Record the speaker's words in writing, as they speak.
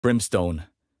Brimstone,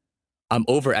 I'm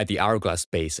over at the Hourglass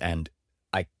base and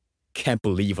I can't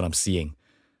believe what I'm seeing.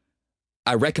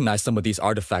 I recognize some of these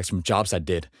artifacts from jobs I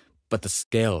did, but the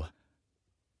scale...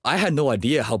 I had no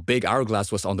idea how big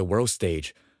Hourglass was on the world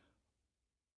stage.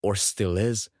 Or still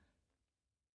is.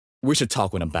 We should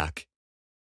talk when I'm back.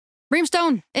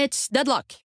 Brimstone, it's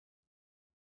Deadlock.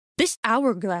 This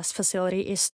Hourglass facility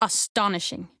is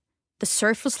astonishing. The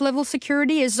surface level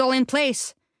security is all in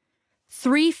place.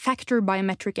 3-factor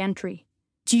biometric entry.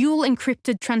 Dual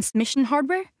encrypted transmission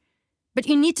hardware. But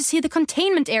you need to see the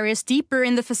containment areas deeper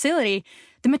in the facility.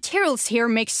 The materials here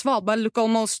make Svalbard look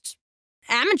almost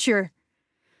amateur.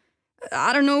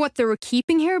 I don't know what they were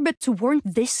keeping here, but to warrant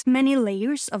this many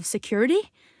layers of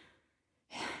security?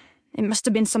 It must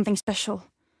have been something special.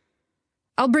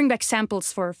 I'll bring back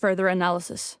samples for further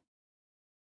analysis.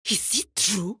 Is it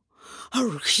true?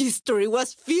 Our history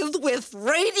was filled with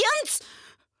radiance?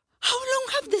 How long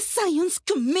have the Scions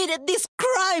committed this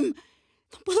crime?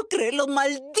 No puedo creerlo,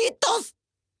 malditos!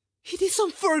 It is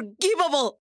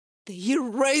unforgivable! They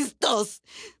erased us!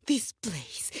 This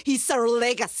place is our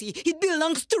legacy. It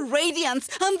belongs to Radiance,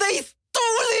 and they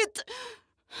stole it!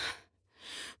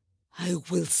 I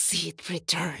will see it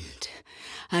returned,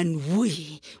 and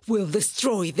we will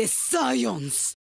destroy the Scions!